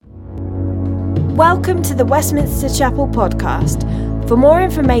Welcome to the Westminster Chapel podcast. For more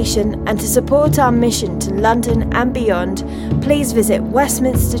information and to support our mission to London and beyond, please visit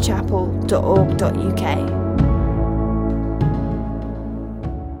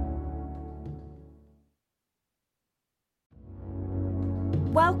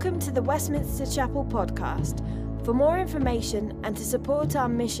Welcome to the Westminster Chapel podcast. For more information and to support our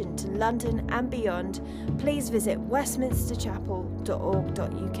mission to London and beyond, please visit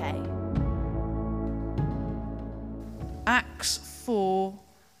westminsterchapel.org.uk. Acts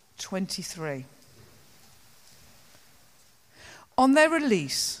 4:23. On their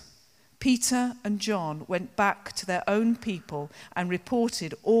release, Peter and John went back to their own people and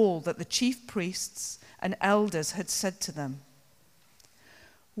reported all that the chief priests and elders had said to them.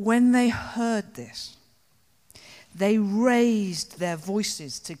 When they heard this, they raised their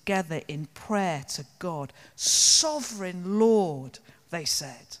voices together in prayer to God. Sovereign Lord, they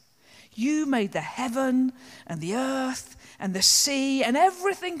said, you made the heaven and the earth and the sea and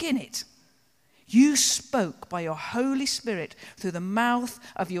everything in it. You spoke by your Holy Spirit through the mouth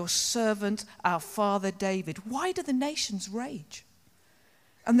of your servant, our father David. Why do the nations rage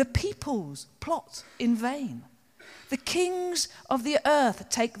and the peoples plot in vain? The kings of the earth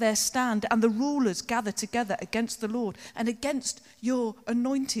take their stand, and the rulers gather together against the Lord and against your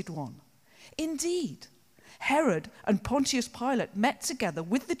anointed one. Indeed, Herod and Pontius Pilate met together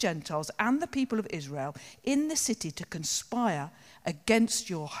with the Gentiles and the people of Israel in the city to conspire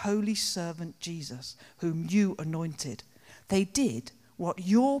against your holy servant Jesus, whom you anointed. They did what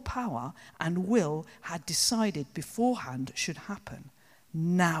your power and will had decided beforehand should happen.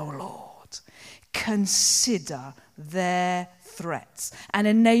 Now, Lord, consider their threats and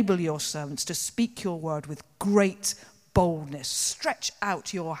enable your servants to speak your word with great boldness. Stretch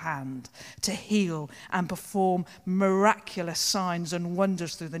out your hand to heal and perform miraculous signs and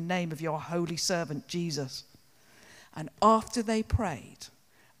wonders through the name of your holy servant Jesus. And after they prayed,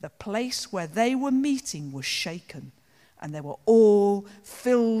 the place where they were meeting was shaken, and they were all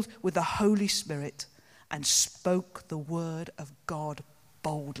filled with the Holy Spirit and spoke the word of God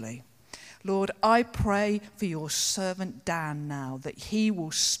boldly. Lord, I pray for your servant Dan now, that he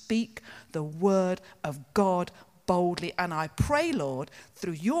will speak the word of God boldly. And I pray, Lord,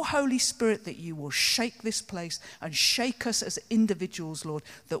 through your Holy Spirit, that you will shake this place and shake us as individuals, Lord,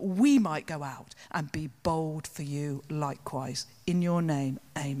 that we might go out and be bold for you likewise. In your name,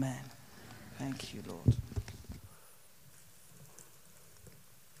 amen. Thank you, Lord.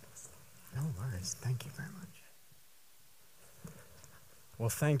 No worries. Thank you very much. Well,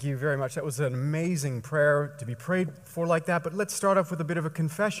 thank you very much. That was an amazing prayer to be prayed for like that. But let's start off with a bit of a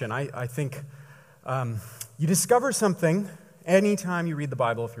confession. I think you discover something anytime you read the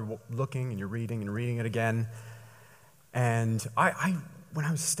Bible, if you're looking and you're reading it again. And when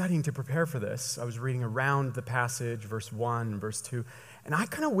I was studying to prepare for this, I was reading around the passage, verse 1 and verse 2, and I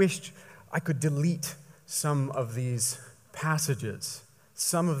kind of wished I could delete some of these passages,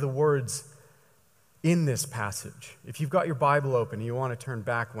 some of the words in this passage. If you've got your Bible open and you want to turn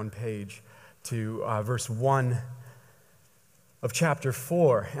back one page to verse 1 of chapter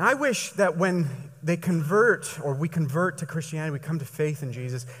 4. And I wish that when they convert, or we convert to Christianity, we come to faith in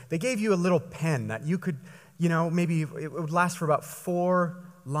Jesus, they gave you a little pen that you could, maybe it would last for about 4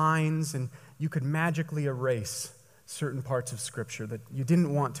 lines, and you could magically erase certain parts of Scripture that you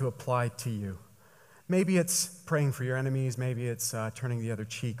didn't want to apply to you. Maybe it's praying for your enemies, maybe it's turning the other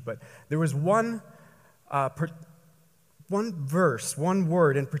cheek, but there was one verse, one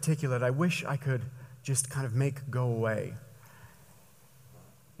word in particular that I wish I could just kind of make go away.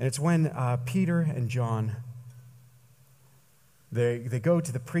 And it's when Peter and John, they go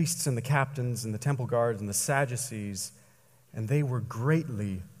to the priests and the captains and the temple guards and the Sadducees, and they were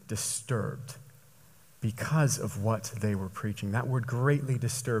greatly disturbed because of what they were preaching. That word greatly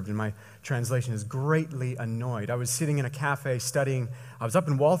disturbed in my translation is greatly annoyed. I was sitting in a cafe studying. I was up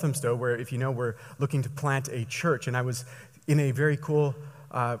in Walthamstow, where, if you know, we're looking to plant a church, and I was in a very cool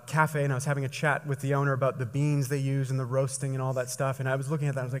cafe, and I was having a chat with the owner about the beans they use and the roasting and all that stuff, and I was looking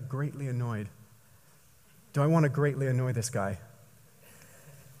at that, I was like, greatly annoyed. Do I want to greatly annoy this guy?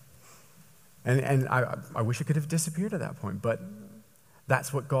 And I wish it could have disappeared at that point, but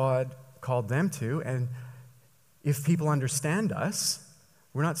that's what God called them to. And if people understand us,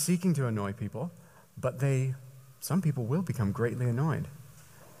 we're not seeking to annoy people, but some people will become greatly annoyed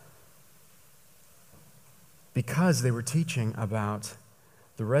because they were teaching about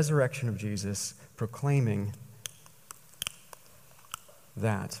the resurrection of Jesus, proclaiming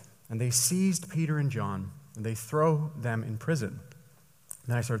that. And they seized Peter and John, and they throw them in prison.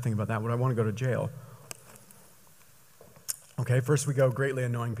 Then I started thinking about that. Would I want to go to jail? Okay, first we go greatly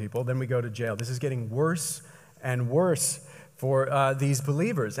annoying people, then we go to jail. This is getting worse and worse for these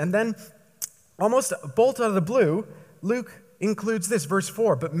believers. And then, almost bolt out of the blue, Luke includes this, verse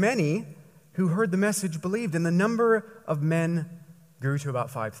 4, but many who heard the message believed, and the number of men grew to about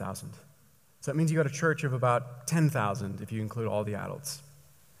 5,000. So that means you got a church of about 10,000 if you include all the adults.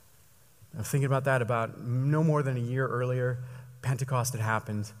 I was thinking about that about no more than a year earlier. Pentecost had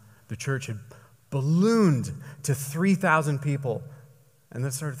happened. The church had ballooned to 3,000 people. And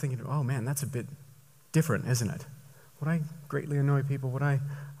then started thinking, oh man, that's a bit different, isn't it? Would I greatly annoy people? Would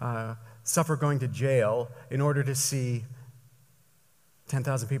I suffer going to jail in order to see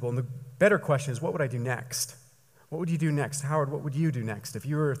 10,000 people? And the better question is, what would I do next? What would you do next? Howard, what would you do next if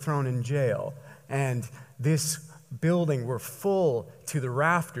you were thrown in jail and this building were full to the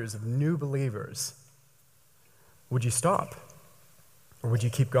rafters of new believers? Would you stop? Or would you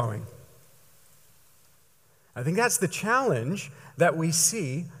keep going? I think that's the challenge that we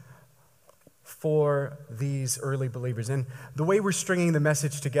see for these early believers. And the way we're stringing the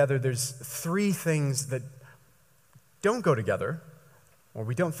message together, there's three things that don't go together, or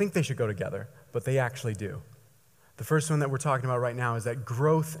we don't think they should go together, but they actually do. The first one that we're talking about right now is that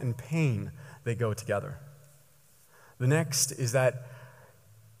growth and pain, they go together. The next is that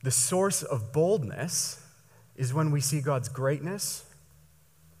the source of boldness is when we see God's greatness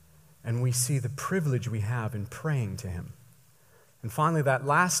and we see the privilege we have in praying to Him. And finally, that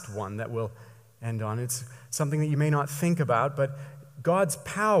last one that we'll end on, it's something that you may not think about, but God's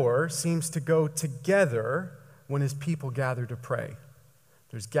power seems to go together when His people gather to pray.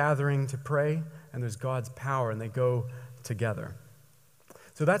 There's gathering to pray, and there's God's power, and they go together.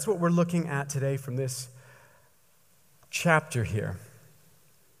 So that's what we're looking at today from this chapter here.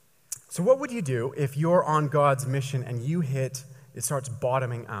 So what would you do if you're on God's mission and it starts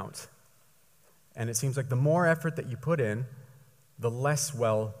bottoming out? And it seems like the more effort that you put in, the less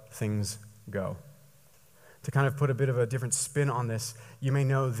well things go. To kind of put a bit of a different spin on this, you may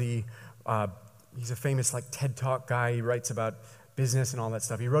know he's a famous TED Talk guy. He writes about business and all that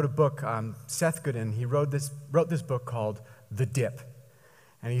stuff. He wrote a book, Seth Godin, he wrote this book called The Dip.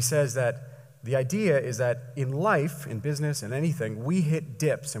 And he says that the idea is that in life, in business and anything, we hit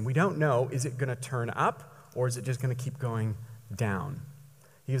dips and we don't know, is it going to turn up or is it just going to keep going down?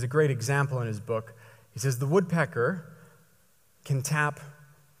 He gives a great example in his book. He says the woodpecker can tap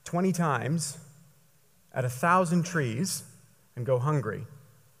 20 times at 1,000 trees and go hungry.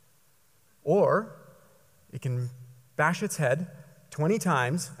 Or it can bash its head 20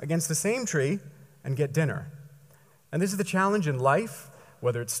 times against the same tree and get dinner. And this is the challenge in life,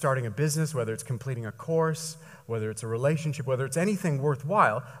 whether it's starting a business, whether it's completing a course, whether it's a relationship, whether it's anything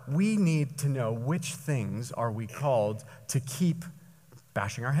worthwhile. We need to know which things are we called to keep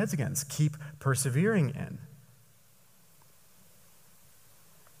bashing our heads against, keep persevering in.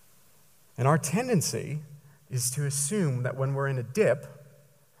 And our tendency is to assume that when we're in a dip,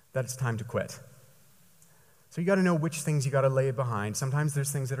 that it's time to quit. So you got to know which things you got to lay behind. Sometimes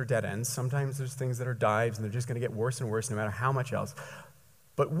there's things that are dead ends. Sometimes there's things that are dives, and they're just going to get worse and worse no matter how much else.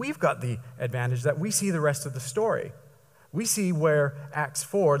 But we've got the advantage that we see the rest of the story. We see where Acts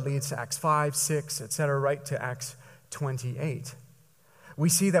 4 leads to Acts 5, 6, etc., right to Acts 28. We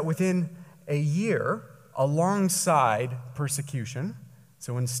see that within a year, alongside persecution,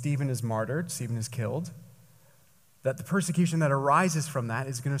 so when Stephen is martyred, Stephen is killed, that the persecution that arises from that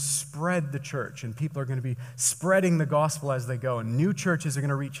is going to spread the church, and people are going to be spreading the gospel as they go, and new churches are going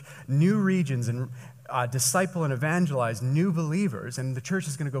to reach new regions and disciple and evangelize new believers, and the church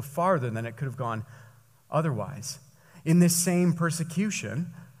is going to go farther than it could have gone otherwise. In this same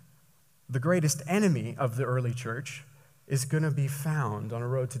persecution, the greatest enemy of the early church is going to be found on a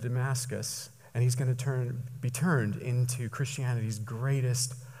road to Damascus, and he's going to be turned into Christianity's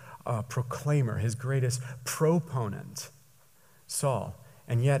greatest proclaimer, his greatest proponent, Saul.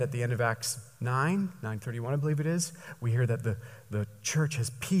 And yet at the end of Acts 9:31, I believe it is, we hear that the church has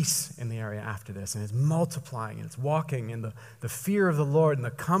peace in the area after this, and it's multiplying, and it's walking in the fear of the Lord and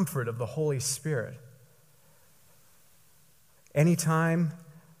the comfort of the Holy Spirit. Anytime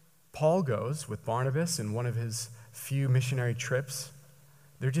Paul goes with Barnabas in one of his few missionary trips,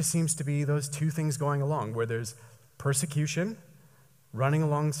 there just seems to be those two things going along, where there's persecution running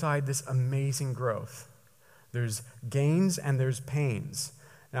alongside this amazing growth. There's gains and there's pains.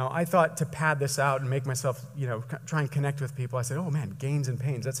 Now, I thought to pad this out and make myself, try and connect with people, I said, oh man, gains and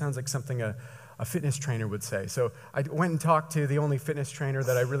pains. That sounds like something a fitness trainer would say. So I went and talked to the only fitness trainer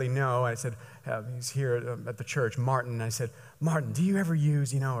that I really know. I said, he's here at the church, Martin. I said, Martin, do you ever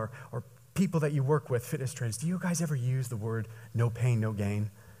use, or people that you work with, fitness trainers, do you guys ever use the word no pain, no gain?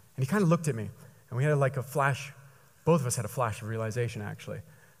 And he kind of looked at me, and we had a flash both of us had a flash of realization, actually.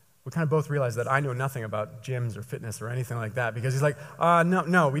 We kind of both realized that I know nothing about gyms or fitness or anything like that, because he's like,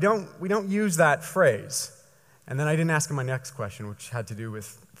 no, we don't use that phrase. And then I didn't ask him my next question, which had to do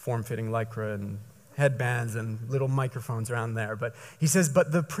with form-fitting Lycra and headbands and little microphones around there. But he says,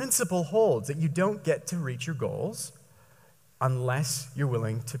 but the principle holds that you don't get to reach your goals unless you're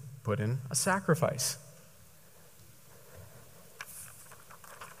willing to put in a sacrifice.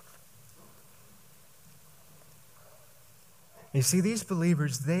 You see, these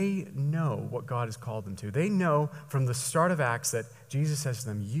believers, they know what God has called them to. They know from the start of Acts that Jesus says to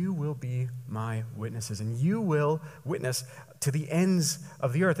them, you will be my witnesses, and you will witness to the ends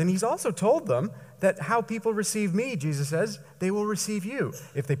of the earth. And he's also told them that how people receive me, Jesus says, they will receive you.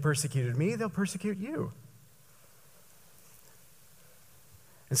 If they persecuted me, they'll persecute you.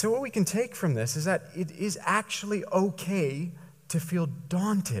 And so what we can take from this is that it is actually okay to feel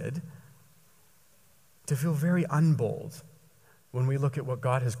daunted, to feel very unbold when we look at what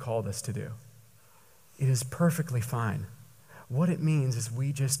God has called us to do. It is perfectly fine. What it means is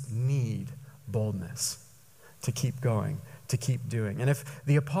we just need boldness to keep going, to keep doing. And if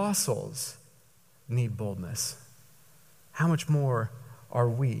the apostles need boldness, how much more are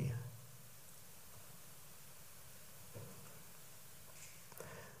we?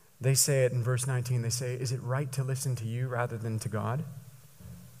 They say it in verse 19, they say, is it right to listen to you rather than to God?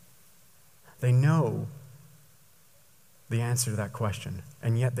 They know the answer to that question,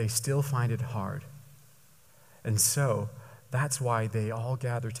 and yet they still find it hard. And so that's why they all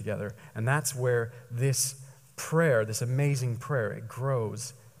gather together, and that's where this prayer, this amazing prayer, it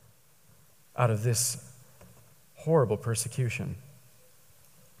grows out of this horrible persecution.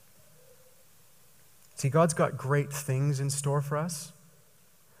 See, God's got great things in store for us.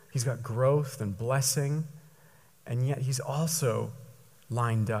 He's got growth and blessing, and yet he's also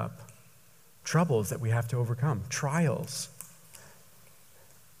lined up troubles that we have to overcome, trials.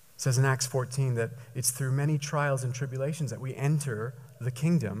 It says in Acts 14 that it's through many trials and tribulations that we enter the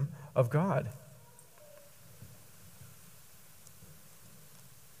kingdom of God.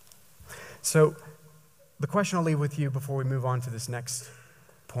 So the question I'll leave with you before we move on to this next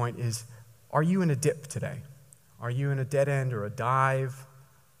point is, are you in a dip today? Are you in a dead end or a dive?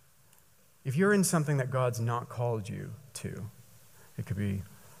 If you're in something that God's not called you to, it could be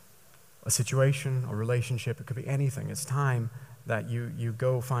a situation, a relationship, it could be anything. It's time that you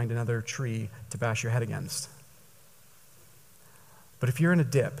go find another tree to bash your head against. But if you're in a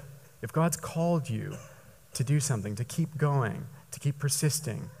dip, if God's called you to do something, to keep going, to keep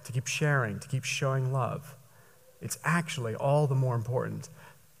persisting, to keep sharing, to keep showing love, it's actually all the more important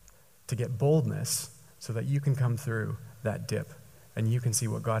to get boldness so that you can come through that dip and you can see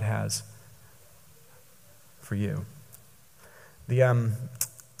what God has for you. The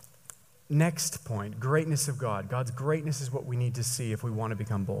next point, greatness of God. God's greatness is what we need to see if we want to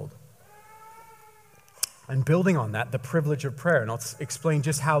become bold. And building on that, the privilege of prayer. And I'll explain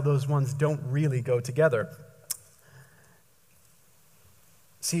just how those ones don't really go together.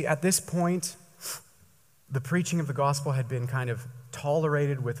 See, at this point, the preaching of the gospel had been kind of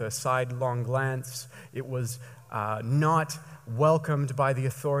tolerated with a sidelong glance. It was not welcomed by the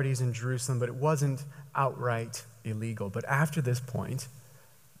authorities in Jerusalem, but it wasn't outright illegal. But after this point,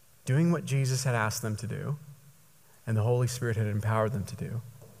 doing what Jesus had asked them to do, and the Holy Spirit had empowered them to do,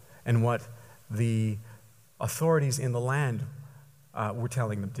 and what the authorities in the land were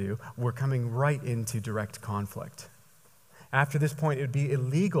telling them to do, were coming right into direct conflict. After this point, it would be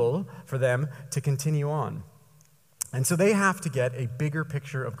illegal for them to continue on. And so they have to get a bigger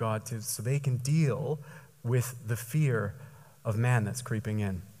picture of God so they can deal with the fear of man that's creeping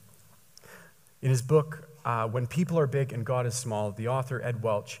in. In his book, When People Are Big and God is Small, the author Ed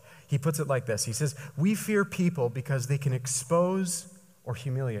Welch, he puts it like this. He says, we fear people because they can expose or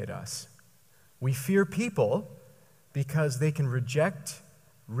humiliate us. We fear people because they can reject,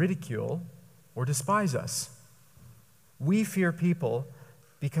 ridicule, or despise us. We fear people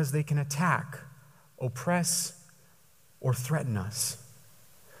because they can attack, oppress, or threaten us.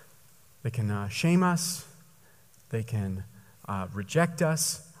 They can shame us, they can reject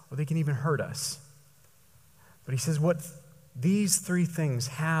us, or they can even hurt us. But he says what these three things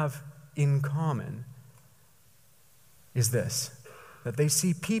have in common is this, that they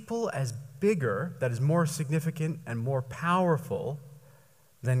see people as bigger, that is more significant and more powerful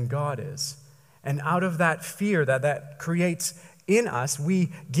than God is. And out of that fear that creates in us,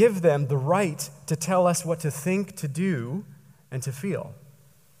 we give them the right to tell us what to think, to do, and to feel.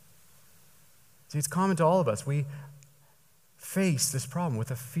 See, it's common to all of us. We face this problem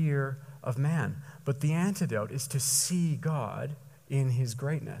with a fear of man. But the antidote is to see God in his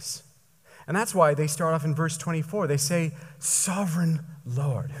greatness. And that's why they start off in verse 24. They say, Sovereign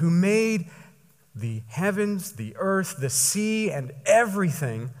Lord, who made the heavens, the earth, the sea, and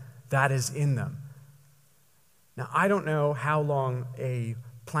everything that is in them. Now, I don't know how long a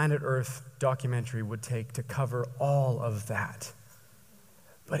Planet Earth documentary would take to cover all of that,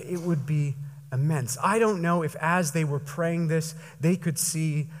 but it would be immense. I don't know if as they were praying this, they could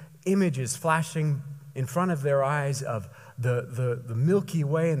see images flashing in front of their eyes of the Milky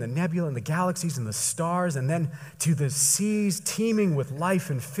Way and the nebula and the galaxies and the stars, and then to the seas teeming with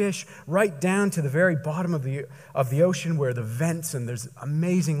life and fish, right down to the very bottom of the ocean where the vents and there's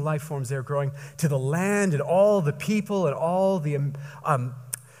amazing life forms there growing, to the land and all the people and all the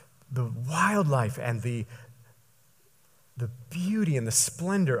wildlife and the beauty and the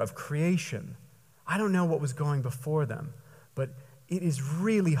splendor of creation. I don't know what was going before them, but it is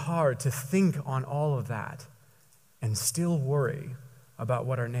really hard to think on all of that and still worry about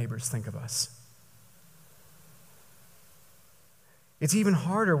what our neighbors think of us. It's even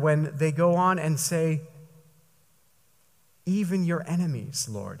harder when they go on and say, even your enemies,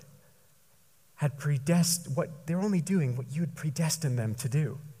 Lord, had they're only doing what you had predestined them to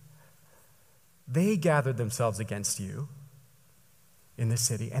do. They gathered themselves against you in the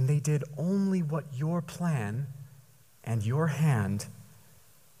city, and they did only what your plan and your hand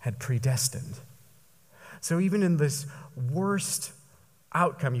had predestined. So even in this worst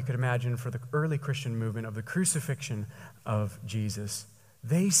outcome you could imagine for the early Christian movement of the crucifixion of Jesus,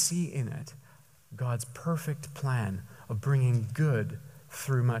 they see in it God's perfect plan of bringing good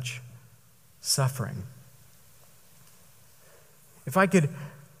through much suffering. If I could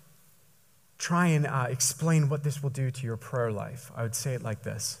try and explain what this will do to your prayer life, I would say it like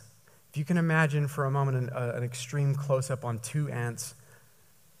this. If you can imagine for a moment an extreme close-up on two ants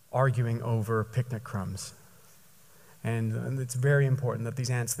arguing over picnic crumbs. And it's very important that these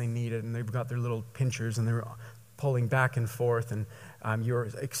ants, they need it, and they've got their little pinchers, and they're pulling back and forth, and your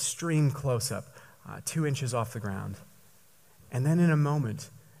extreme close-up, 2 inches off the ground. And then in a moment,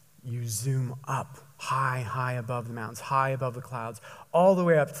 you zoom up, high above the mountains, high above the clouds, all the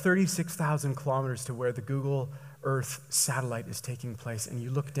way up 36,000 kilometers to where the Google Earth satellite is taking place, and you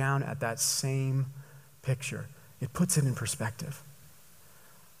look down at that same picture. It puts it in perspective.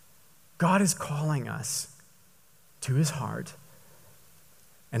 God is calling us to his heart,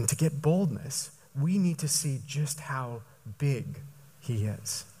 and to get boldness, we need to see just how big he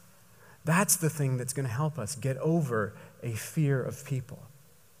is. That's the thing that's going to help us get over a fear of people.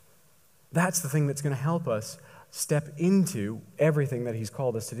 That's the thing that's going to help us step into everything that he's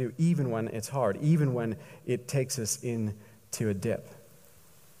called us to do, even when it's hard, even when it takes us into a dip.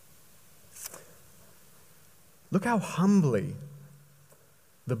 Look how humbly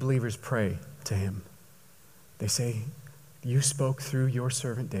the believers pray to him. They say, you spoke through your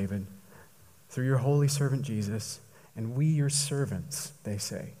servant David, through your holy servant Jesus, and we, your servants, they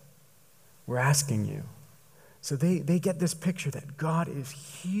say, we're asking you. So they get this picture that God is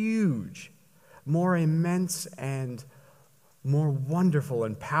huge, more immense and more wonderful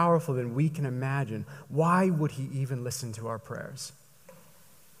and powerful than we can imagine. Why would he even listen to our prayers?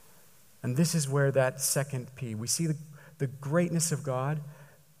 And this is where that second P, we see the greatness of God,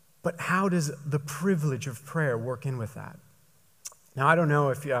 but how does the privilege of prayer work in with that? Now, I don't know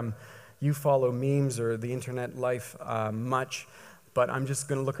if you follow memes or the internet life much, but I'm just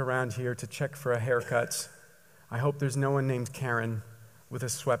going to look around here to check for a haircut. I hope there's no one named Karen with a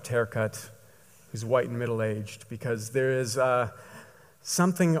swept haircut who's white and middle-aged, because there is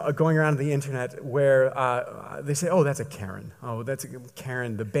something going around the internet where they say, oh, that's a Karen. Oh, that's a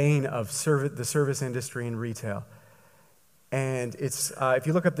Karen, the bane of the service industry and retail. And it's if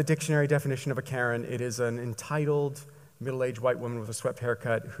you look up the dictionary definition of a Karen, it is an entitled, middle-aged white woman with a swept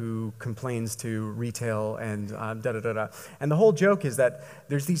haircut who complains to retail and da-da-da-da. And the whole joke is that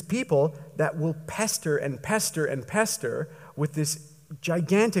there's these people that will pester and pester and pester with this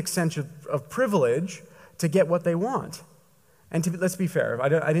gigantic sense of privilege to get what they want. And let's be fair, I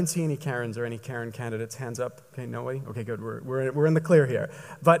didn't see any Karens or any Karen candidates. Hands up. Okay, nobody? Okay, good. We're in the clear here.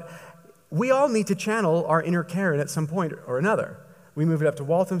 But we all need to channel our inner Karen at some point or another. We moved it up to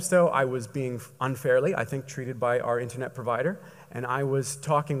Walthamstow. I was being unfairly, I think, treated by our internet provider. And I was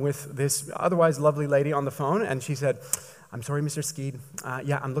talking with this otherwise lovely lady on the phone, and she said, I'm sorry, Mr. Skeed.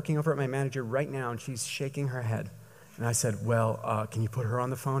 Yeah, I'm looking over at my manager right now, and she's shaking her head. And I said, well, can you put her on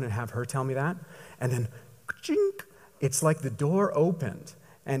the phone and have her tell me that? And then, chink, it's like the door opened,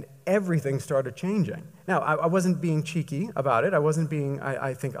 and everything started changing. Now, I wasn't being cheeky about it. I wasn't being,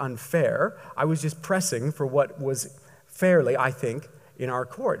 I think, unfair. I was just pressing for what was fairly, I think, in our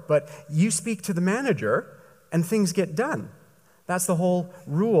court. But you speak to the manager, and things get done. That's the whole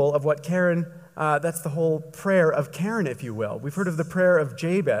rule of what Karen, that's the whole prayer of Karen, if you will. We've heard of the prayer of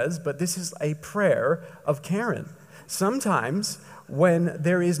Jabez, but this is a prayer of Karen. Sometimes when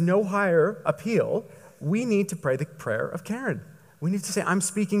there is no higher appeal, we need to pray the prayer of Karen. We need to say, I'm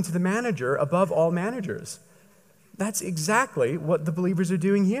speaking to the manager above all managers. That's exactly what the believers are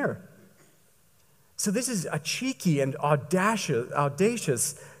doing here. So this is a cheeky and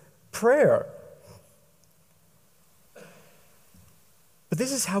audacious prayer. But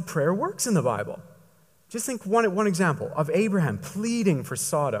this is how prayer works in the Bible. Just think one example of Abraham pleading for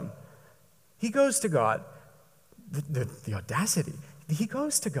Sodom. He goes to God, the audacity. He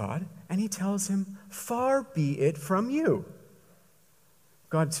goes to God and he tells him, far be it from you.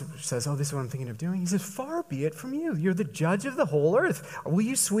 God says, this is what I'm thinking of doing. He says, far be it from you. You're the judge of the whole earth. Will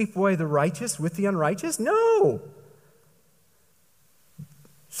you sweep away the righteous with the unrighteous? No.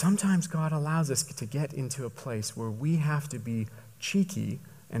 Sometimes God allows us to get into a place where we have to be cheeky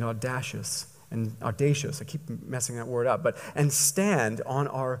and audacious. I keep messing that word up, and stand on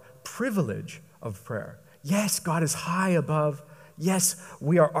our privilege of prayer. Yes, God is high above. Yes,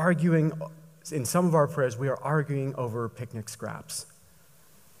 we are arguing, in some of our prayers, we are arguing over picnic scraps.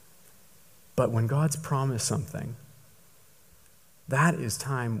 But when God's promised something, that is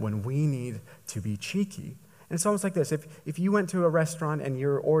time when we need to be cheeky. And it's almost like this. If you went to a restaurant and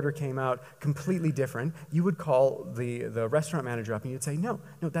your order came out completely different, you would call the restaurant manager up and you'd say, no,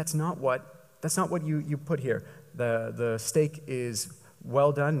 that's not what you put here. The steak is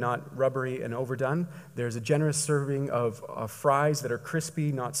well done, not rubbery and overdone. There's a generous serving of fries that are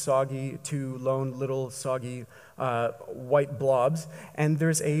crispy, not soggy, 2 lone little soggy white blobs. And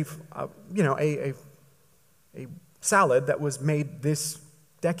there's a salad that was made this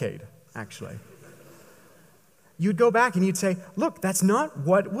decade, actually. You'd go back and you'd say, look, that's not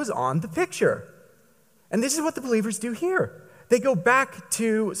what was on the picture. And this is what the believers do here. They go back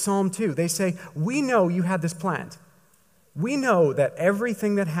to Psalm 2. They say, we know you had this planned. We know that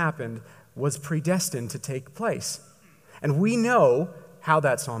everything that happened was predestined to take place. And we know how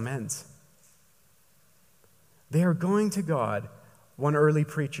that psalm ends. They are going to God. One early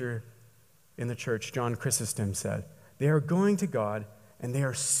preacher in the church, John Chrysostom, said, they are going to God and they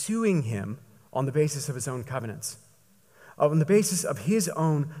are suing him on the basis of his own covenants. On the basis of his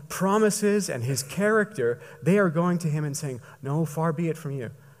own promises and his character, they are going to him and saying, no, far be it from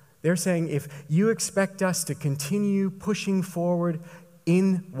you. They're saying, if you expect us to continue pushing forward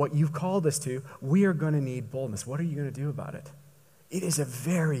in what you've called us to, we are going to need boldness. What are you going to do about it? It is a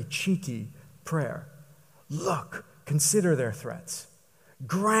very cheeky prayer. Look, consider their threats.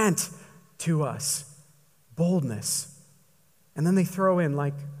 Grant to us boldness. And then they throw in,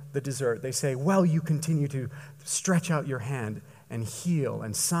 like the dessert, they say, well, you continue to stretch out your hand and heal,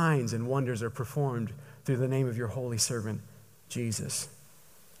 and signs and wonders are performed through the name of your holy servant, Jesus.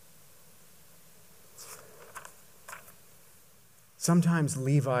 Sometimes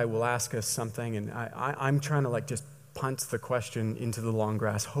Levi will ask us something, and I'm trying to just punt the question into the long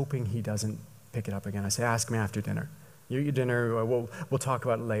grass, hoping he doesn't pick it up again. I say, ask me after dinner. You eat your dinner, we'll talk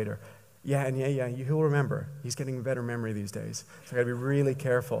about it later. Yeah, he'll remember. He's getting a better memory these days, so I got to be really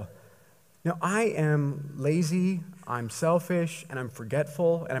careful. Now, I am lazy, I'm selfish, and I'm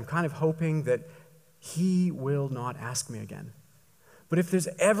forgetful, and I'm kind of hoping that he will not ask me again. But if there's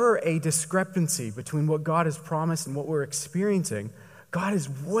ever a discrepancy between what God has promised and what we're experiencing, God is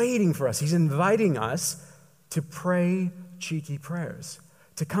waiting for us. He's inviting us to pray cheeky prayers,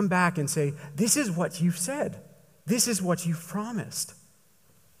 to come back and say, this is what you've said. This is what you've promised.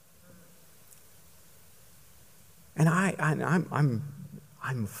 And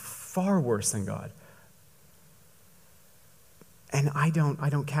I'm far worse than God. And I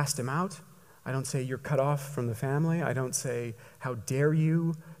don't cast him out. I don't say you're cut off from the family. I don't say, how dare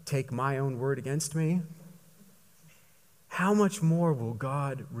you take my own word against me? How much more will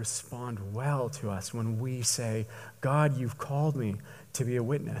God respond well to us when we say, God, you've called me to be a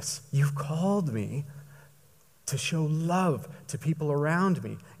witness. You've called me to show love to people around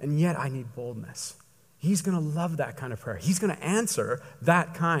me, and yet I need boldness. He's going to love that kind of prayer. He's going to answer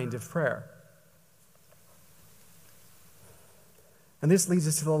that kind of prayer. And this leads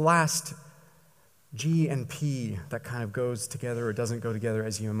us to the last G and P that kind of goes together or doesn't go together,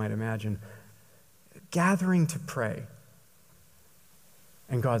 as you might imagine. Gathering to pray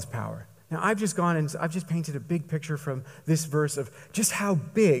and God's power. Now, I've just painted a big picture from this verse of just how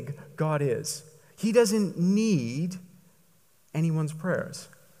big God is. He doesn't need anyone's prayers.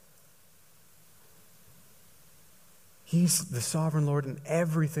 He's the sovereign Lord, and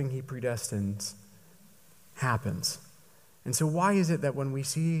everything he predestines happens. And so why is it that when we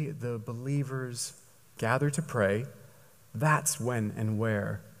see the believers gather to pray, That's when and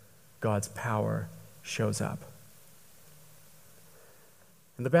where God's power shows up.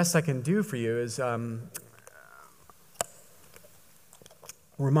 And the best I can do for you is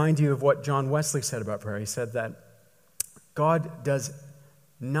remind you of what John Wesley said about prayer. He said that God does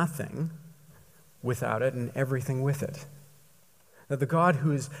nothing without it and everything with it. That the God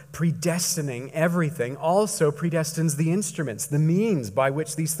who is predestining everything also predestines the instruments, the means by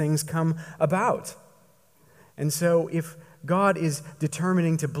which these things come about. And so if God is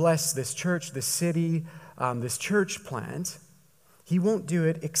determining to bless this church, this city, this church plant, he won't do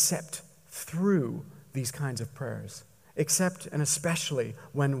it except through these kinds of prayers, except and especially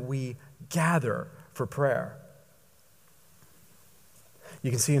when we gather for prayer. You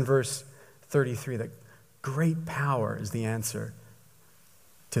can see in verse 33 that great power is the answer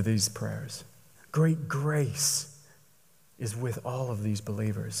to these prayers. Great grace is with all of these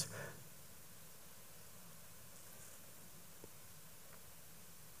believers.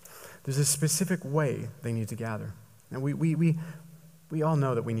 There's a specific way they need to gather. And we all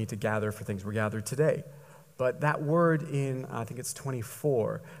know that we need to gather for things. We're gathered today. But that word in, I think it's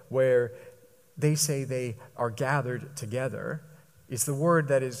 24, where they say they are gathered together, is the word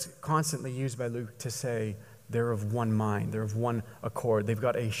that is constantly used by Luke to say they're of one mind, they're of one accord. They've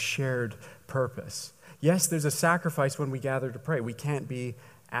got a shared purpose. Yes, there's a sacrifice when we gather to pray. We can't be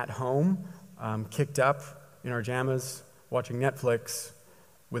at home, kicked up in our jammas, watching Netflix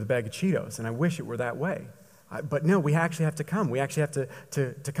with a bag of Cheetos, and I wish it were that way. But no, we actually have to come. We actually have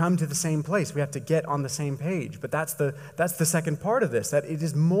to come to the same place. We have to get on the same page. But that's the second part of this, that it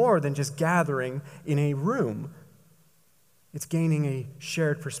is more than just gathering in a room. It's gaining a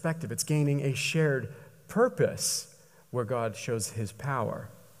shared perspective. It's gaining a shared purpose where God shows his power.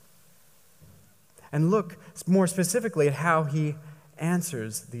 And look more specifically at how he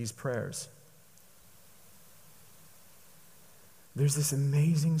answers these prayers. There's this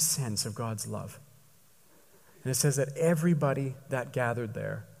amazing sense of God's love. And it says that everybody that gathered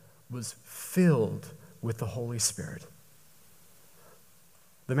there was filled with the Holy Spirit.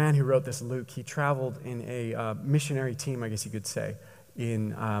 The man who wrote this, Luke, he traveled in a missionary team, I guess you could say,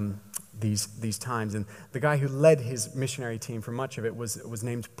 in these times. And the guy who led his missionary team for much of it was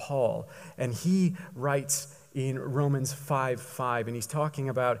named Paul. And he writes in Romans 5:5, and he's talking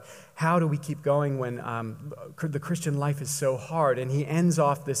about how do we keep going when the Christian life is so hard. And he ends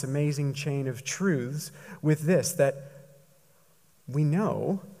off this amazing chain of truths with this, that we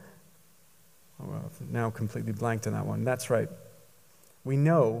know, now completely blanked on that one, that's right. We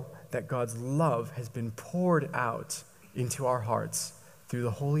know that God's love has been poured out into our hearts through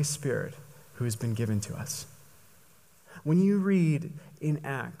the Holy Spirit who has been given to us. When you read in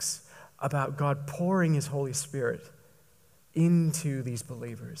Acts about God pouring his Holy Spirit into these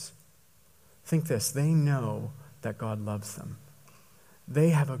believers, think this, they know that God loves them.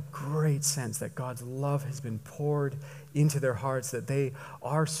 They have a great sense that God's love has been poured into their hearts, that they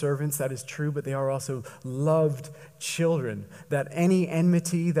are servants, that is true, but they are also loved children, that any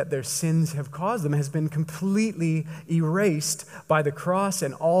enmity that their sins have caused them has been completely erased by the cross,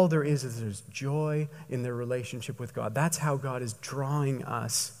 and all there is there's joy in their relationship with God. That's how God is drawing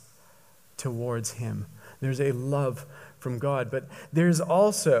us towards him. There's a love from God, but there's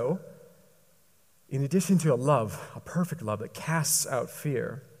also, in addition to a love, a perfect love that casts out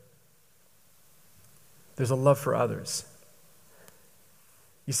fear, there's a love for others.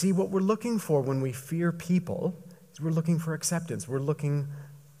 You see, what we're looking for when we fear people is we're looking for acceptance. We're looking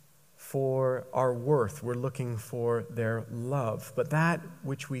for our worth. We're looking for their love. But that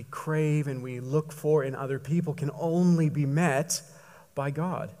which we crave and we look for in other people can only be met by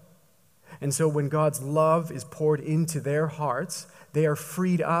God. And so when God's love is poured into their hearts, they are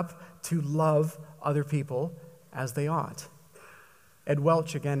freed up to love other people as they ought. Ed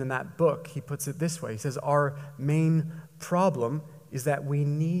Welch, again, in that book, he puts it this way. He says, our main problem is that we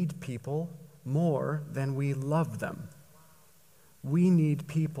need people more than we love them. We need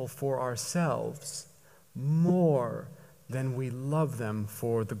people for ourselves more than we love them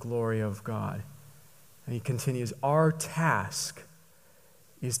for the glory of God. And he continues, our task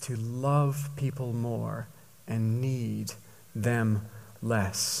is to love people more and need them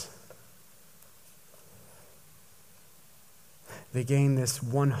less. They gain this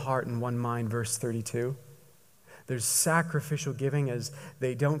one heart and one mind, verse 32. There's sacrificial giving as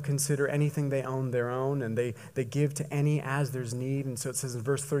they don't consider anything they own their own, and they give to any as there's need. And so it says in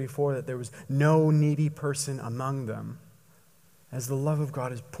verse 34 that there was no needy person among them. As the love of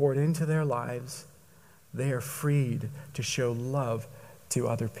God is poured into their lives, they are freed to show love to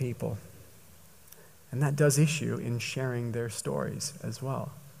other people. And that does issue in sharing their stories as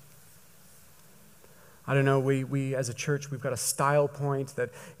well. I don't know, we as a church, we've got a style point that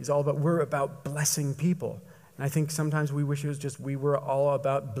is all about, we're about blessing people. And I think sometimes we wish it was just we were all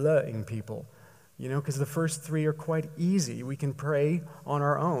about blessing people, because the first three are quite easy. We can pray on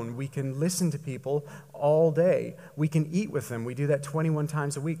our own. We can listen to people all day. We can eat with them. We do that 21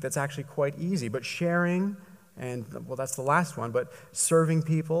 times a week. That's actually quite easy. But sharing, and well, that's the last one, but serving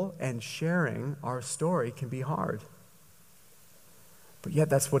people and sharing our story can be hard. But yet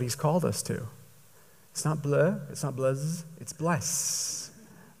that's what he's called us to. It's not bleh, it's not bluzz, it's bless.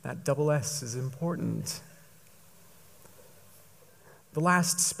 That double S is important. The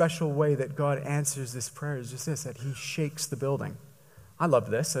last special way that God answers this prayer is just this, that he shakes the building. I love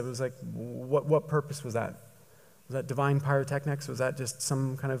this. It was like, what purpose was that? Was that divine pyrotechnics? Was that just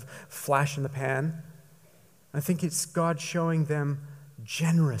some kind of flash in the pan? I think it's God showing them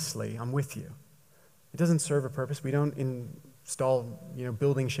generously, I'm with you. It doesn't serve a purpose. We don't install,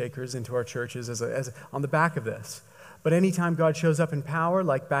 building shakers into our churches as on the back of this. But anytime God shows up in power,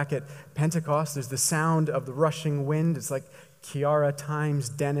 like back at Pentecost, there's the sound of the rushing wind. It's like Kiara times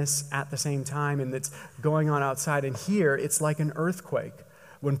Dennis at the same time, and it's going on outside. And here, it's like an earthquake.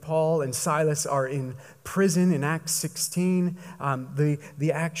 When Paul and Silas are in prison in Acts 16,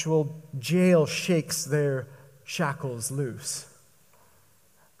 the actual jail shakes their shackles loose.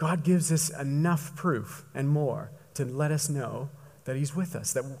 God gives us enough proof and more to let us know that he's with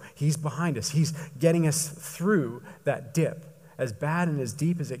us, that he's behind us. He's getting us through that dip. As bad and as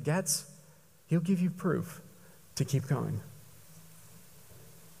deep as it gets, he'll give you proof to keep going.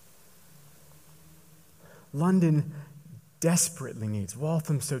 London desperately needs,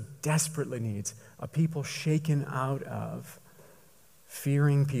 Waltham so desperately needs, a people shaken out of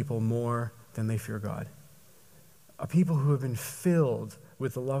fearing people more than they fear God. A people who have been filled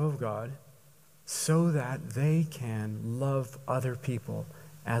with the love of God so that they can love other people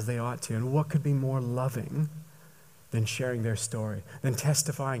as they ought to. And what could be more loving than sharing their story, than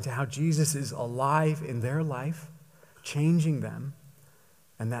testifying to how Jesus is alive in their life, changing them,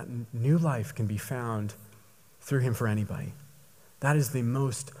 and that new life can be found through him for anybody. That is the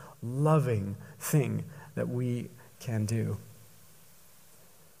most loving thing that we can do.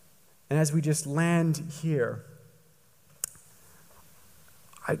 And as we just land here,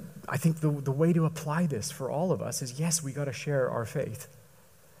 I think the way to apply this for all of us is, yes, we got to share our faith.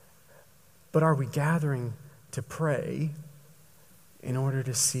 But are we gathering to pray in order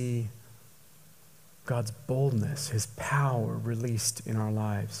to see God's boldness, his power released in our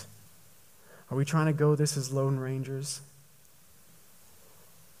lives? Are we trying to go this as Lone Rangers?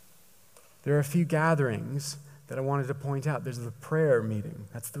 There are a few gatherings that I wanted to point out. There's the prayer meeting.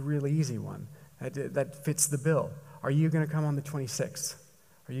 That's the really easy one. That fits the bill. Are you going to come on the 26th?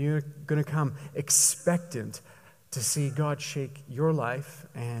 Are you going to come expectant to see God shake your life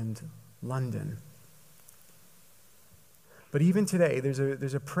and London? But even today,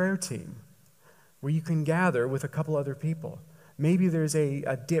 there's a prayer team where you can gather with a couple other people. Maybe there's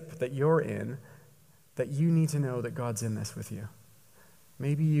a dip that you're in that you need to know that God's in this with you.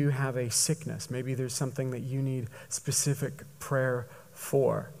 Maybe you have a sickness. Maybe there's something that you need specific prayer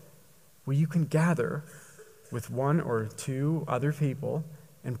for. Well, you can gather with one or two other people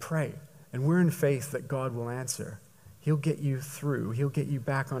and pray. And we're in faith that God will answer. He'll get you through. He'll get you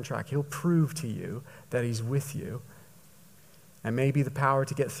back on track. He'll prove to you that he's with you. And maybe the power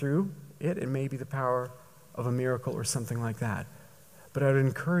to get through it, and maybe the power of a miracle or something like that. But I would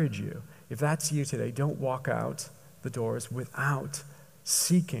encourage you, if that's you today, don't walk out the doors without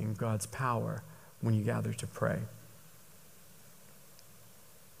seeking God's power when you gather to pray.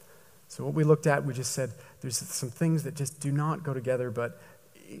 So what we looked at, we just said there's some things that just do not go together, but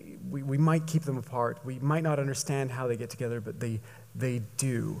we might keep them apart. We might not understand how they get together, but they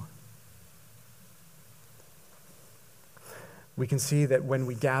do. We can see that when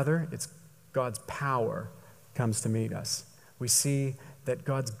we gather, it's God's power comes to meet us. We see that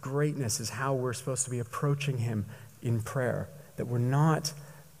God's greatness is how we're supposed to be approaching him in prayer, that we're not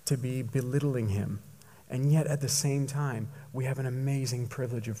to be belittling him. And yet at the same time, we have an amazing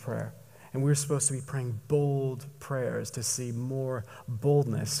privilege of prayer. And we're supposed to be praying bold prayers to see more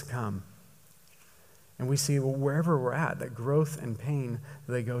boldness come. And we see, well, wherever we're at, that growth and pain,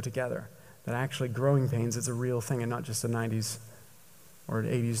 they go together. That actually growing pains is a real thing and not just a 90s or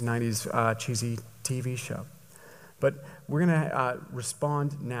 80s, 90s cheesy TV show. But we're going to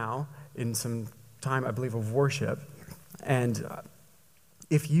respond now in some time, I believe, of worship. And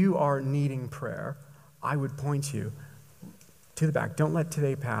if you are needing prayer, I would point you to the back. Don't let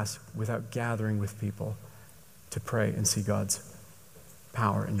today pass without gathering with people to pray and see God's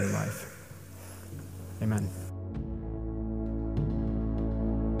power in your life. Amen.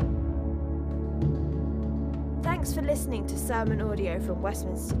 Thanks for listening to sermon audio from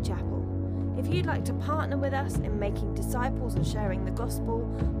Westminster Chapel. If you'd like to partner with us in making disciples and sharing the gospel,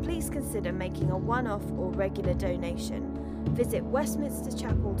 please consider making a one-off or regular donation. Visit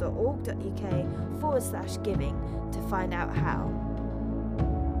westminsterchapel.org.uk/giving to find out how.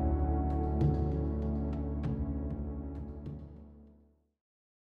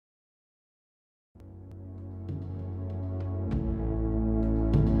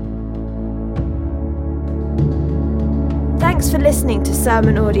 Thanks for listening to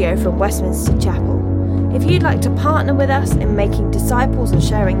sermon audio from Westminster Chapel. If you'd like to partner with us in making disciples and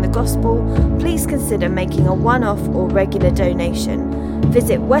sharing the gospel, please consider making a one-off or regular donation.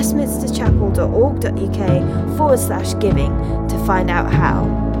 Visit westminsterchapel.org.uk/giving to find out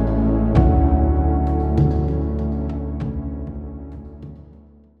how.